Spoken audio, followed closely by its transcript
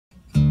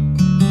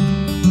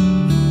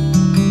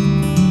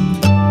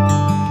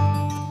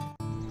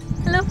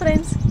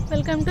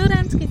Welcome to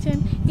Rams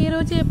kitchen. ఈ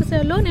రోజు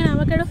ఎపిసోడ్లో నేను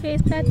అవకాడో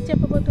ఫేస్ ప్యాక్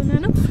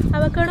చెప్పబోతున్నాను.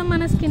 అవకాడో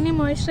మన స్కిన్ని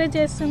మాయిశ్చరైజ్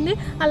చేస్తుంది,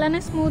 అలానే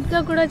స్మూత్గా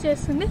కూడా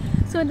చేస్తుంది.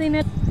 సో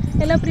దీన్ని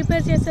ఎలా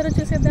ప్రిపేర్ చేస్తారో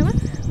చూసేద్దామా.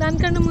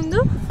 దానికన్నా ముందు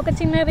ఒక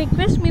చిన్న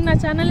రిక్వెస్ట్, మీరు నా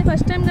ఛానల్ని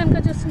ఫస్ట్ టైం కనుక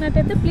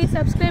చూస్తున్నట్టయితే please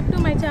subscribe to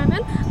my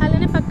channel.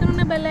 అలానే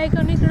పక్కనున్న బెల్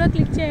ఐకాన్ని కూడా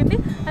క్లిక్ చేయండి.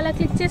 అలా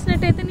క్లిక్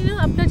చేసినట్టయితే నేను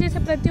అప్లోడ్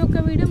చేసే ప్రతి ఒక్క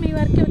వీడియో మీ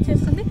వరకే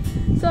వచ్చేస్తుంది.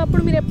 సో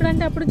అప్పుడు మీరు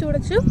ఎప్పుడంటే అప్పుడు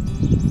చూడొచ్చు.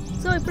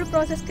 సో ఇప్పుడు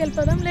ప్రాసెస్కి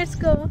వెళ్ళిపోదాం. Let's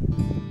go.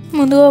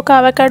 ముందుగా ఒక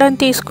అవకాడోని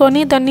తీసుకొని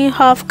దాన్ని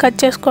హాఫ్ కట్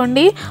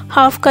చేసుకోండి.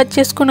 హాఫ్ కట్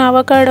చేసుకున్న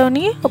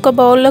అవకాడోని ఒక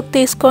బౌల్లోకి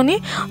తీసుకొని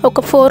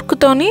ఒక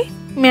ఫోర్క్తోని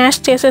మ్యాష్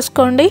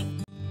చేసేసుకోండి.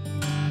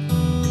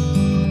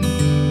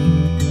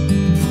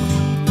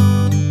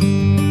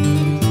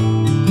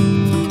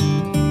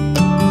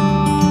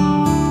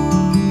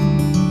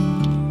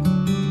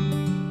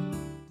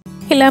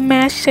 ఇలా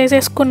mash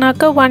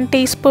చేసేసుకున్నాక 1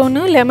 tea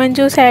spoon lemon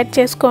juice add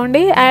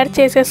చేసుకోండి. యాడ్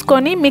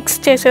చేసేసుకొని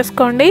మిక్స్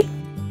చేసేసుకోండి.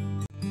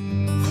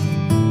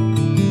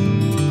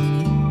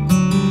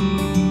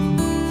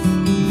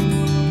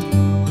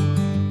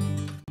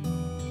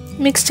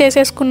 మిక్స్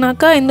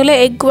చేసేసుకున్నాక ఇందులో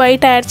ఎగ్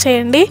వైట్ యాడ్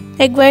చేయండి.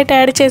 ఎగ్ వైట్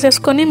యాడ్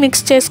చేసేసుకొని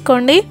మిక్స్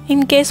చేసుకోండి.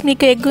 ఇన్ కేస్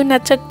మీకు ఎగ్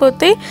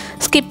నచ్చకపోతే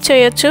స్కిప్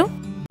చేయొచ్చు.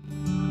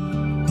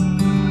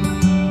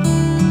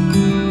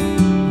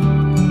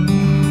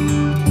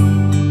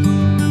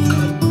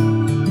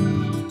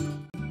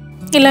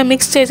 ఇలా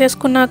mix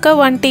చేసేసుకున్నాక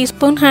 1 tea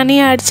spoon honey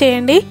add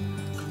చేయండి.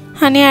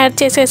 హనీ యాడ్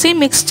చేసేసి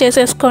మిక్స్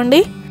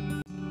చేసేసుకోండి.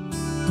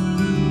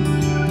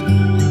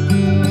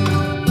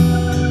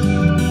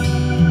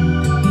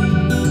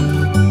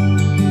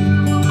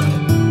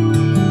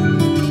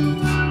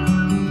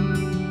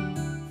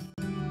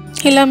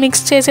 ఇలా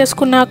మిక్స్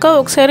చేసేసుకున్నాక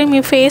ఒకసారి మీ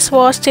ఫేస్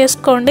వాష్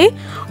చేసుకోండి.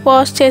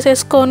 వాష్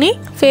చేసేసుకొని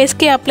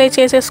ఫేస్కి అప్లై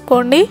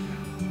చేసేసుకోండి.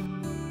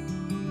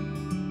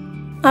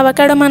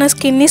 అవకాడో మన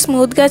స్కిన్ని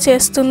స్మూత్గా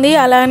చేస్తుంది,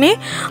 అలానే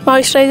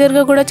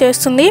మాయిశ్చరైజర్గా కూడా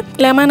చేస్తుంది.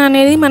 లెమన్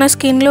అనేది మన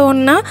స్కిన్లో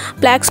ఉన్న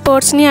బ్లాక్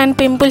స్పాట్స్ని అండ్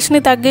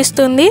పింపుల్స్ని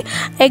తగ్గిస్తుంది.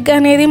 ఎగ్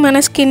అనేది మన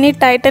స్కిన్ని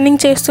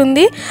టైటనింగ్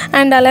చేస్తుంది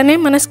అండ్ అలానే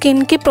మన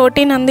స్కిన్కి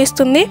ప్రోటీన్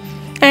అందిస్తుంది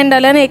అండ్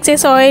అలానే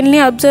ఎక్సెస్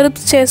ఆయిల్ని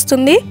అబ్జర్వ్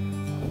చేస్తుంది.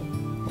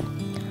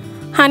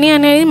 హనీ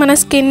అనేది మన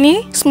స్కిన్ని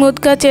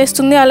స్మూత్గా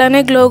చేస్తుంది,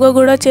 అలానే గ్లోగా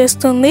కూడా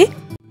చేస్తుంది.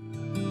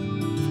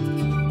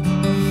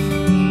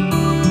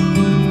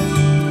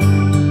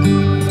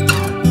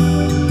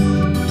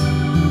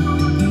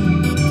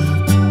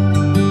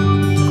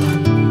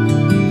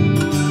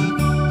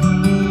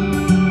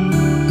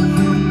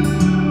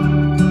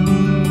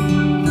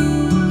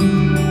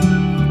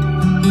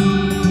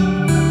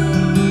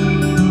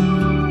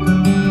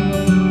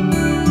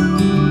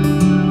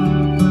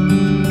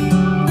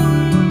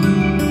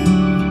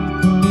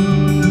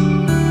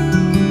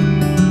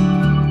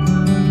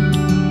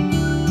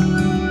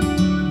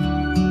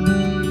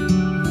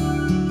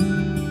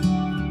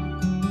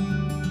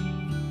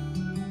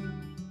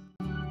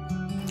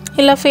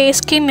 ఇలా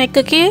ఫేస్కి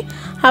నెక్కి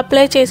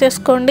అప్లై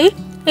చేసేసుకోండి.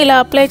 ఇలా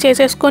అప్లై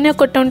చేసేసుకొని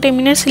ఒక 20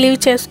 మినిట్స్ లీవ్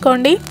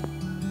చేసుకోండి.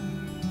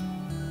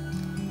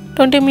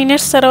 20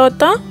 మినిట్స్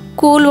తర్వాత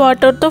కూల్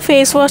వాటర్తో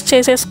ఫేస్ వాష్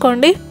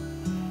చేసేసుకోండి.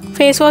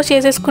 ఫేస్ వాష్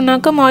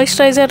చేసేసుకున్నాక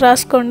మాయిశ్చరైజర్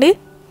రాసుకోండి.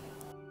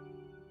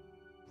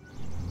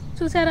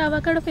 చూసారా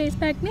అవకాడో ఫేస్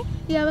ప్యాక్ని?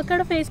 ఈ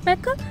avocado face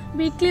pack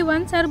weekly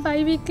once are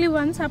by-weekly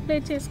once apply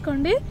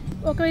చేసుకోండి.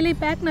 ఒకవేళ ఈ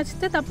ప్యాక్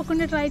నచ్చితే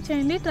తప్పకుండా ట్రై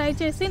చేయండి. ట్రై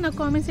చేసి నాకు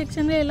కామెంట్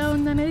సెక్షన్లో ఎలా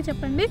ఉందనేది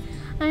చెప్పండి.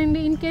 అండ్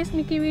ఇన్ కేస్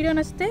మీకు ఈ వీడియో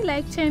నచ్చితే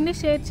లైక్ చేయండి,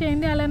 షేర్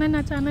చేయండి, అలానే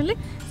నా ఛానల్ని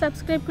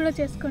సబ్స్క్రైబ్ కూడా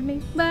చేసుకోండి.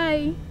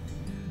 బాయ్.